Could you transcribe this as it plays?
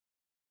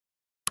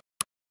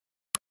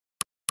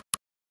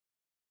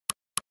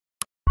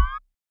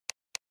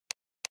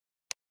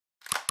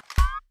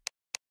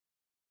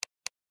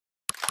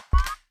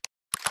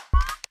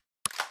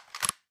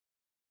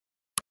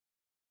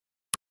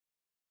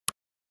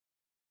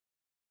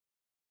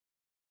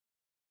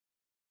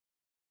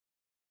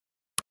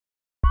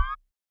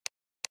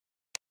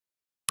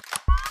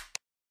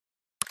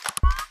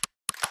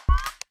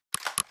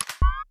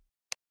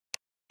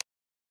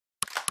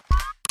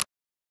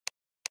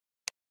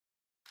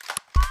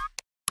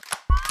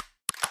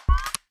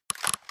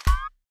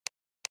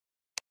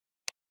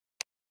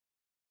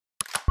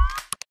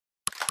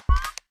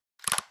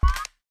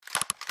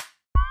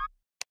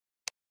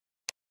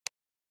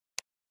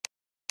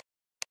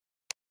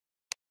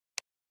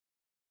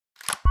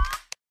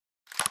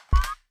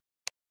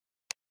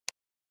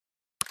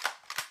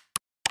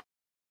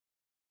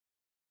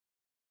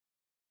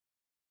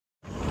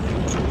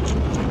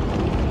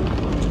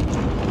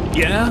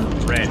Yeah?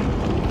 Red.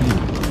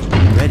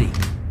 Ready.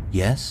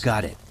 Yes?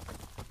 Got it.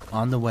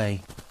 On the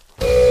way.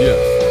 Yes.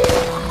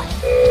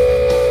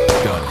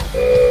 Got it.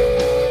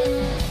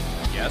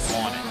 Yes.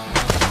 On it.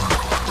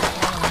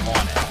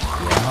 On it.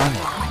 Yeah, on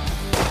it.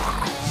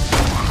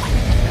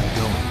 I'm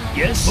going.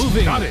 Yes?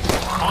 Moving. Got it.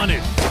 On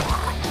it.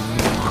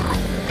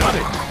 Got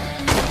it.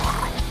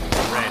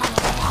 Red.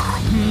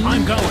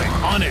 I'm going.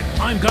 On it.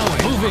 I'm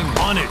going. Moving.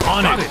 On it.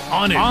 On Got it. it.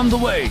 On it. On the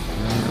way.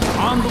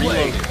 On the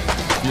way.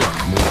 Yeah,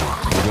 moving.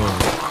 We're going.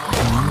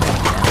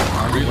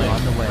 On the way.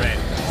 On the way. Red.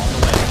 On the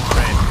way.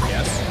 Red.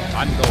 Yes.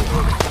 I'm going.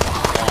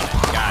 On it.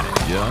 Got it.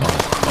 Yeah,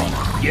 on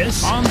it. Yes?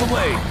 On the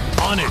way.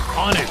 On it.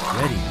 On it.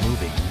 Ready.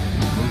 Moving.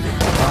 Moving.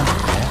 On it.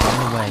 Yeah, on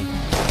the way.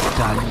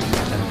 Got it.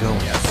 I'm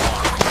going. Yes.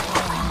 On it.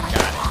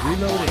 Got it.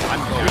 Reloading.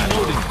 I'm going.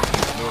 Reloading.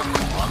 Moving.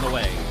 On the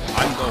way.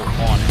 I'm going.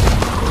 On it.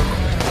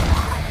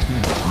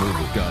 Move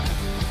it. Got it.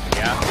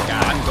 Yeah. Got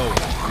it. I'm going.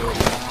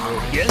 Moving.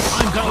 Moving. Yes?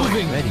 I'm going.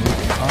 Moving. Ready.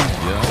 On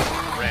it. Yeah,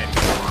 Red.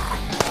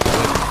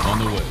 on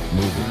the way.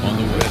 Moving. On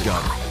the way.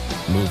 Got it.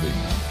 Moving.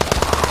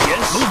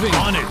 Yes? Moving.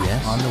 On it.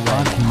 Yes. On the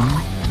way.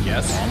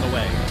 Yes. On the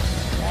way.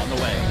 On the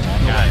way.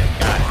 Got it.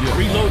 Got it. Yeah,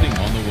 Reloading.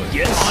 on the way.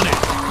 Yes? On it.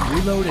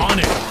 Reloading. On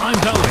it. I'm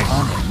going.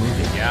 On it.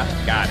 Moving. Yeah.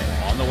 Got it.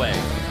 On the way.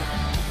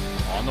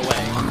 On the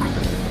way. Move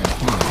it.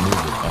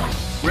 On it.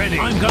 Ready.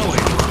 I'm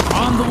going.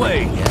 On the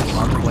way. Yes.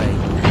 On the way.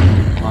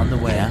 On the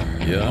way.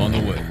 Yeah, on the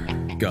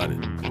way. Got it.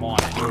 On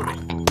it.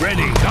 Moving.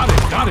 Ready. Got it.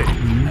 Got it.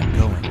 I'm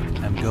going.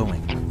 I'm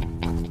going.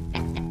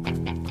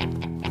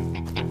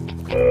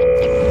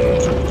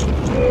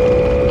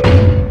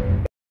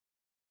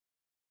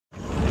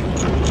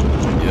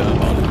 Yeah,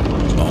 on it.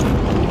 On it.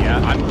 Yeah.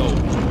 I'm going.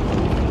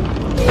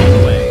 On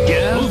the way.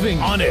 Yeah? Moving.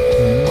 On it.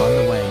 On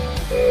the way.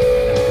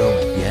 I'm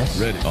going. Yes.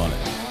 Ready. On it.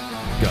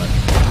 Got it.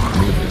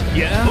 Move it.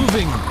 Yeah?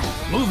 Moving.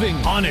 Moving.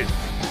 On it.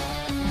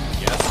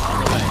 Yes.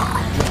 On the way.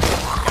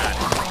 Got it.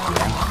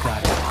 Yeah.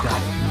 Got it. Got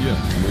it. Yeah,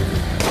 move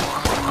it.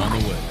 On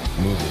the way.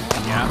 Move it.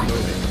 Yeah.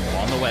 Moving.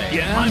 On the way.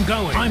 Yeah? I'm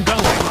going. I'm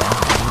going.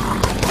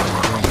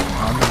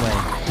 On the way.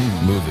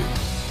 Move it.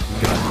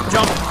 Got it.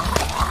 Jump.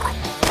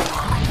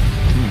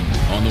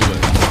 On the way.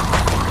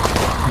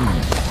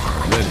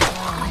 Ready.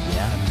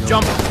 Yeah. I'm going.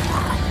 Jump.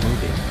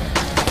 Moving.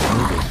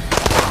 Moving.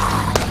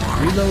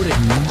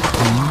 Reloading.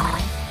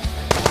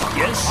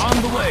 Yes? On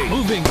the way.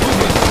 Moving.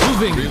 Moving.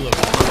 Moving. Reload.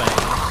 On the way.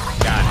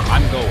 Got it.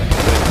 I'm going.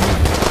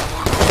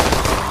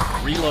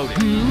 Reloading.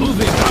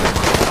 Moving. Got it.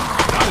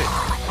 Got it.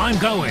 I'm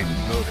going.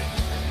 Moving.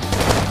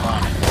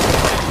 On it.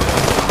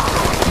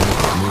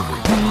 Move it.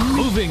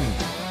 Moving.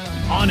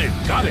 On it.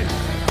 Got it.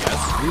 Yes.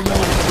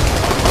 Reloading.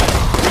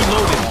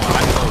 Reloading.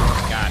 I'm going.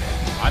 Got it.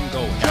 I'm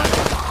going. Got it.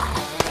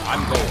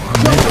 I'm going.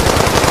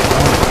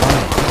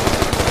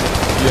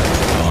 Yeah,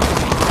 on it.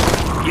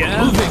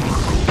 Yeah? Moving.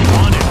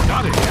 On it.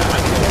 Got it. Yeah,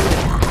 I'm going.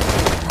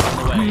 On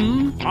the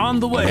way. On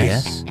the way.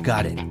 Yes.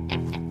 Got it.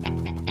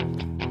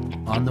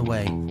 On the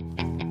way.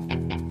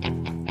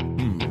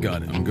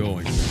 Got it. I'm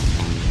going.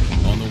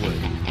 On the way.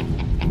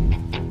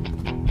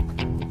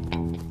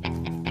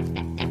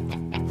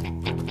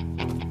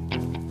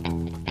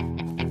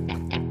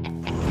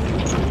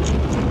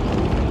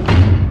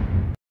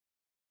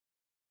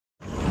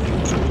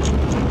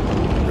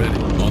 Ready.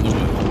 On the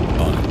way.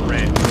 On it.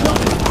 Red.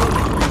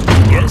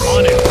 Yes?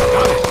 On it.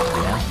 Got it.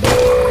 Yeah.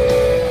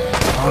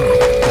 On it.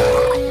 Got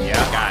it.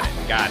 Yeah, got it.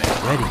 Got it.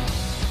 Ready.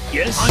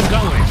 Yes? I'm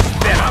going.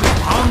 Got it.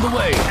 On the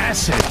way.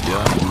 Asset.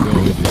 Yeah, I'm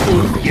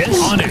going. Yes?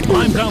 On it.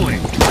 I'm going.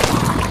 12.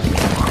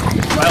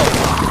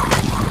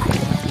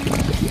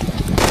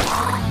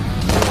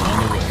 On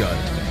the way. Got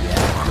it. Yeah.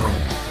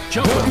 Going.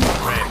 Jumper.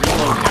 Red.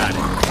 Reload. Got it.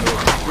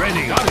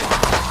 Ready. Got it.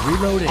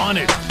 Reloading. On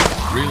it.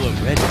 Reload.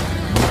 Ready.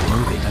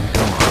 Moving. I'm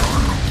going.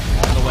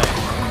 On the way.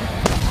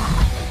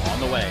 On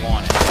the way.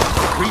 On it.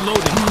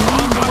 Reloading.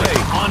 On the way.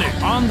 On it.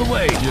 On the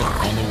way.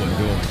 Yeah, on the way.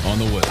 Going. On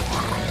the way.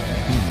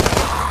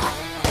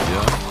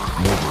 Yeah,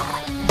 move it.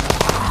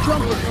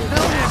 Jumper. On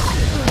the way.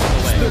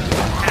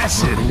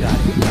 Acid. Got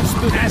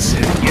it.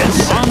 Acid. Yes.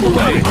 On the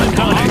way. I'm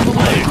going. On the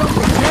way.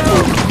 Yeah.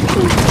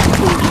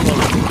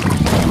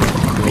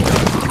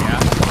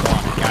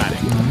 On it. Got it.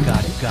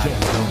 Got it. Got it.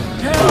 Going.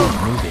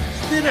 Moving.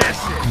 Spin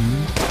acid.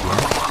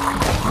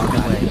 On the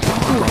way.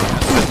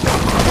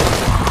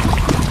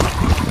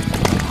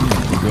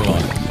 Go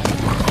on it.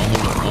 On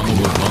the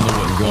way. On the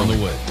way. Go on the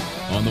way.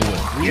 On the way.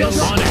 Yes.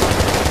 On it.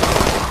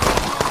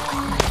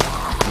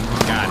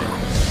 Got it.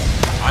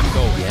 I'm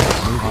going. Yes.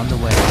 Move on the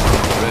way.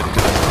 Ready.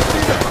 Got it.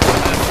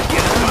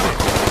 Yes. Got it.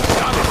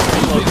 Got it.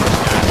 Reload. Moving.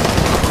 Got it.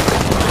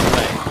 On the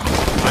way.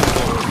 I'm going.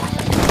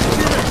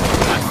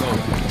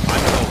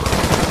 I'm going.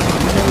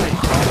 I'm going.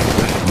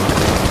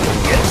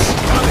 Yes.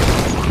 Got it.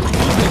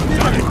 Moving.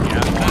 Got it.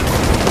 Yeah. Got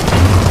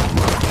it.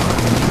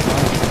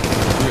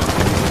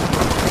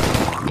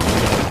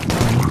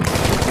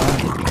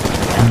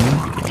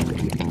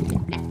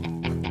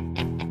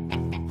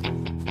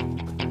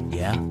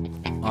 Yeah.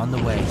 On the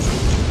way.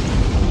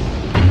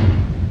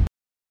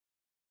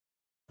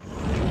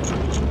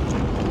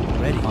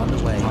 Ready. On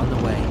the way. On the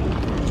way.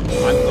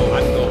 I'm going.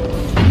 I'm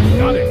going.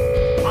 Got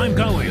it. I'm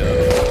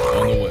going.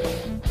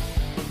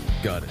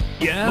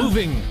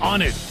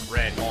 On it.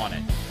 Red, on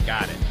it.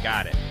 Got it,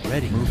 got it.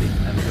 Ready. Moving.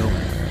 I'm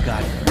going.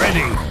 Got it.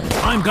 Ready.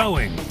 I'm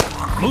going.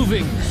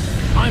 Moving.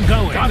 I'm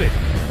going. Got it.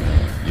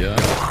 Yeah.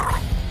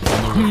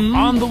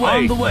 On the way.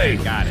 On the way.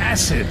 Got it.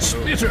 Acid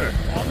spitter.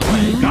 On the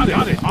way. Got it.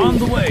 Got it. On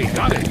the way.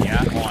 Got it. Yeah,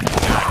 on it.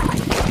 Got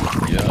it.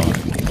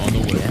 Yeah. On the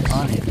way. Yes.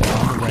 On it.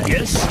 On the way.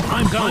 Yes.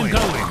 I'm going.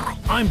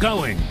 I'm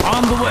going.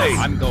 On the way.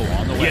 I'm go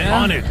on the way.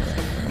 Yeah. On it.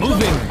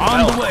 Moving.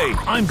 On the way.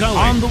 I'm going.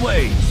 On the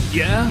way.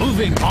 Yeah.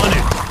 Moving. On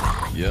it.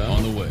 Yeah.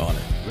 On the way. On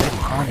it. Ready.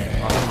 On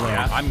it. On the way.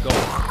 Yeah, I'm going.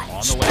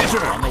 On the way.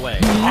 Spitter. On the way.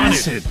 On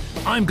it.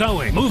 I'm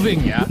going.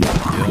 Moving. Yeah. Yeah.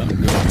 Go.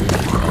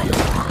 On it.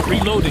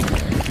 Reloading.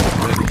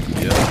 Ready.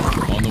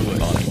 Yeah. On the way.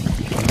 On it.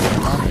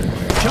 On it.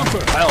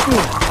 Jumper. Help.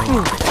 Ready.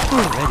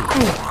 On the way.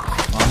 Moving.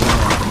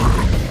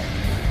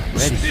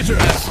 Ready. Spitter.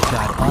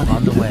 Got it.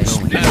 On the way.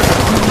 Going.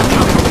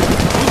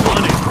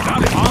 On it.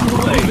 Got it. On the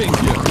way.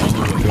 Yeah. On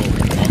the way. Go.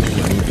 On the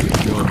way.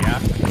 Go. Yeah.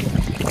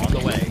 On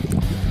the way.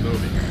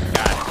 Moving.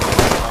 Got it.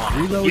 On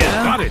it. Reloading.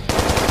 Yeah. Got it.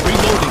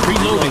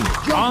 Reloading.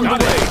 On the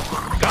way.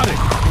 Got it.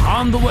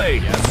 On the way.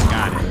 Yes,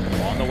 got it.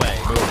 On the way.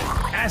 Moving.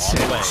 Acid.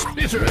 On the way.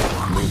 Spitter.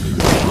 Moving.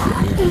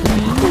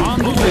 On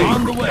the way.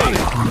 On the way. On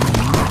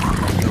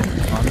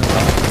the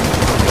way.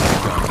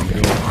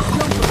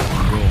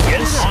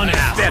 Yes. On it.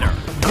 Better.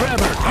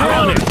 Grabber.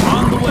 On it.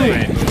 On the way.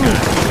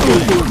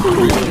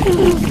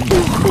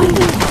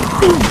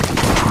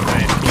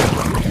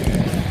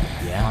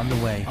 Yeah. On the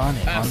way. On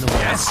it. On the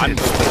way. Acid. I'm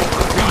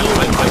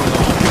going. Reloading.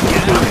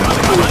 Yeah.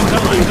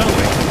 I'm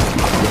going.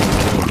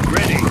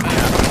 Ready.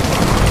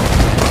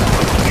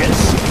 Yes.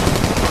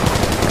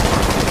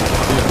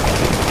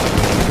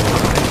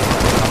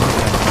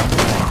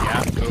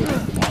 Yeah, moving.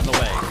 On the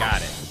way.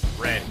 Got it.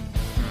 Ready.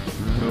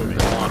 Moving.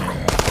 On it.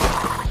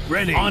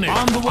 Ready. On it.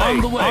 On the way. On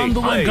the way. On the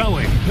way. I'm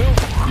going.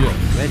 Yeah.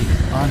 Ready.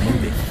 On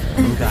moving.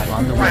 Got it.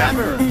 On the way. On it.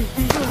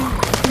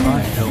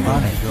 Go.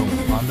 On it. Go.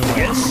 On the way.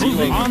 Yes.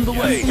 Moving. On the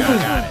way. Got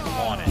it.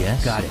 On it.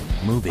 Yes. Got it.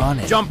 Moving. On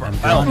it. Jumper. I'm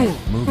Help. on it.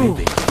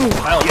 Moving.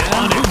 Help. Yeah.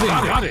 On it.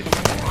 Got it.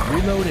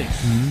 Reloading.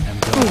 I'm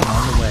going.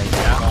 On the way.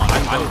 Yeah, on it.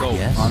 I'm going.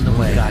 Yes. On the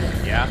way. Got it.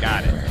 Yeah,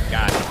 got it.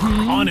 Got it.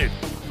 On it.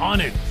 On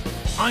it.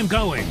 I'm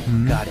going.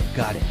 Got it.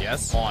 Got it.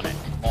 Yes, on it.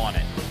 On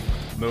it.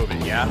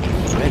 Moving. Yeah.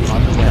 Ready.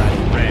 On the way.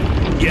 Ready.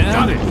 Yeah.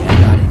 Got it. Yeah.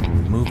 Got it.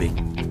 Moving.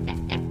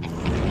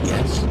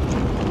 Yes.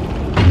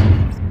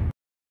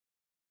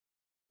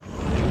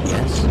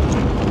 Yes.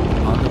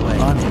 On the way.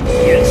 On it.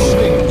 Yes.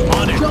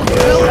 On it. On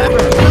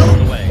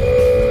the way.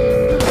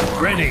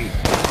 Ready.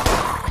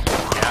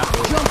 Yeah.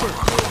 Jumper.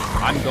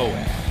 I'm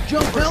going.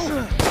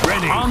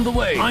 Ready. On the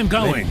way. I'm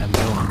going. Ready. I'm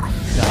going.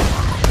 Got it.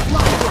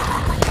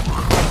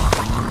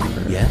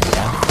 Yes.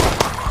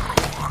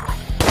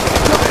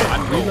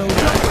 I'm going.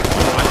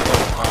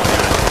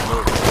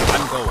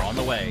 I'm go on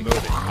the way.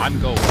 Moving. I'm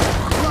going.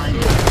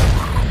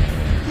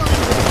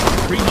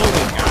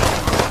 Reloading. Got it.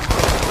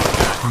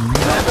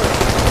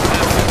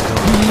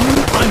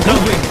 I'm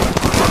going.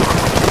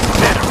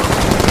 Better.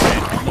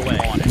 Red on the way.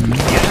 On it.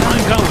 Yeah.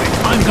 I'm going.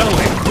 I'm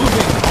going.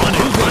 Moving. On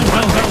it.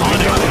 I'm going. On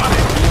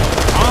it.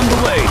 On the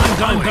way.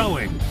 I'm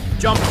going.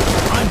 Jump.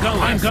 I'm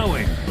going. I'm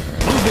going.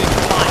 Moving.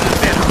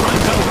 Better.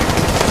 I'm going.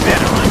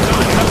 Better. I'm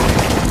going.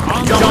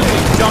 On the Jump. way.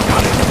 Jump.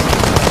 Got it.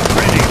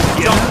 Ready.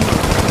 Jump.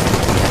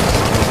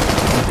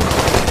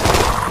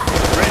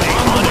 Ready.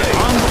 On the way.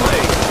 On the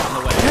way. On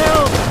the way.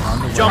 On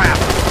the way. Jump.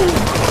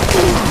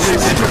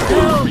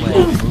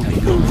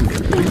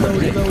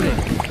 Reloading.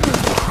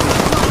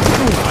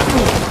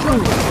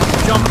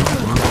 Jump.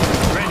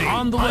 Ready.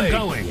 On the way. I'm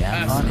going.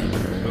 Yeah. On it.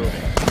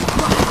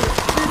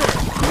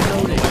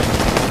 Moving.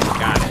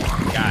 Got it.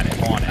 Got it.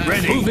 On it.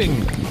 Ready. Moving.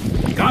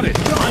 Got it.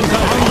 I'm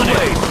going. On the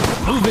way.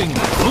 Moving.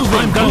 Moving.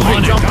 I'm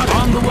going. Jump.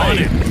 On the way.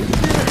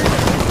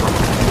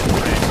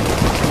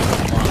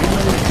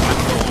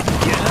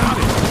 Yeah. Got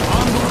it.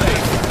 On the way.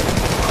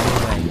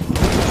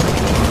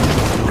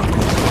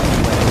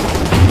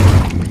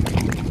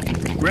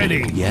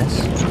 Ready. Yes.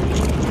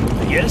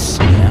 Yes.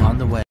 Yeah. On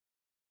the way.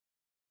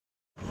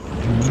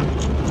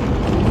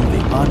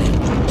 Moving. On it.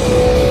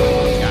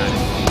 Got it.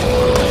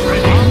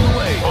 Ready. On the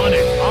way. On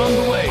it. On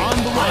the way. On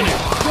the way.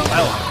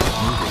 Help.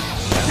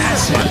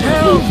 Acid.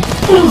 Help.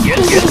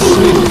 Yes. Yes.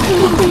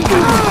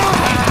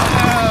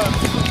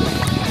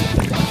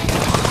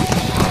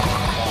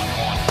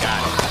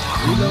 Got it.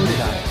 Reloaded.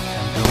 Got it.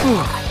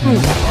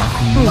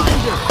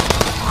 Yeah.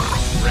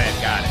 Red.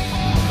 Got it.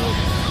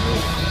 Moving.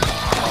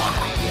 On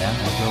it. Yeah.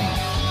 I'm going.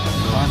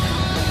 On it.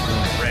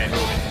 Red.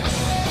 Moving.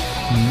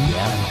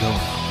 Yeah. I'm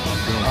going.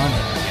 On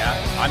it.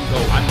 Yeah. I'm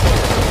going. I'm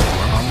going.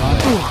 On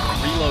the way.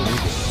 Reloading.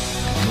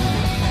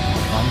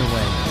 On the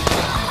way.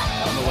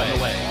 On the way. On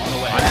the way. On the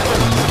way.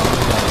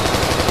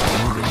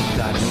 Moving.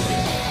 Got it.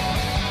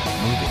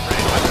 Moving.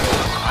 Red.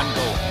 I'm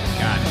going.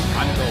 Got it.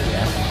 I'm going.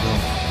 Yeah. I'm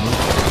going.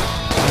 Moving.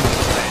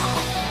 Red.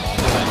 On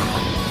the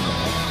way.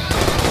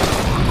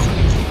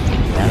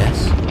 Yes.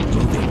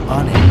 Moving.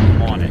 On it.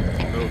 On it.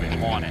 Moving.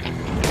 On it.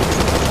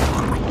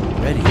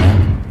 Ready. Yeah.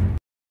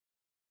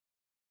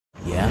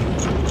 Yeah.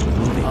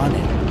 Moving. On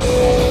it. On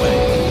the way.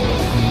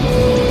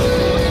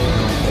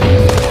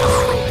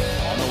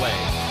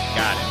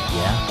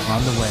 Yeah,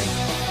 on the way.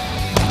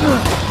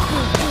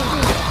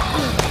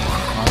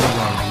 On the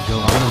way, and go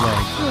on the way.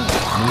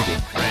 Moving.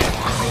 Red.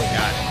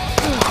 Got it.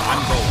 On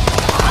go.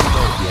 On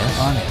go. Yes,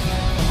 on it.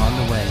 On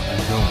the way,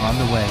 and go on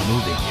the way.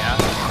 Moving. Yeah.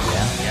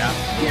 Yeah. Yeah.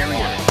 Carry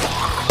on it.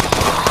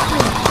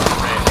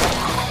 Red.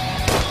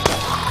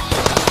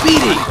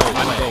 Speedy!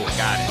 On go.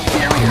 Got it.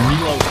 Carrier!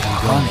 Reload.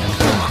 And go and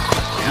go.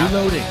 Yeah.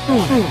 Reloading!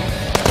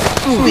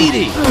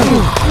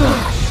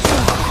 Speedy!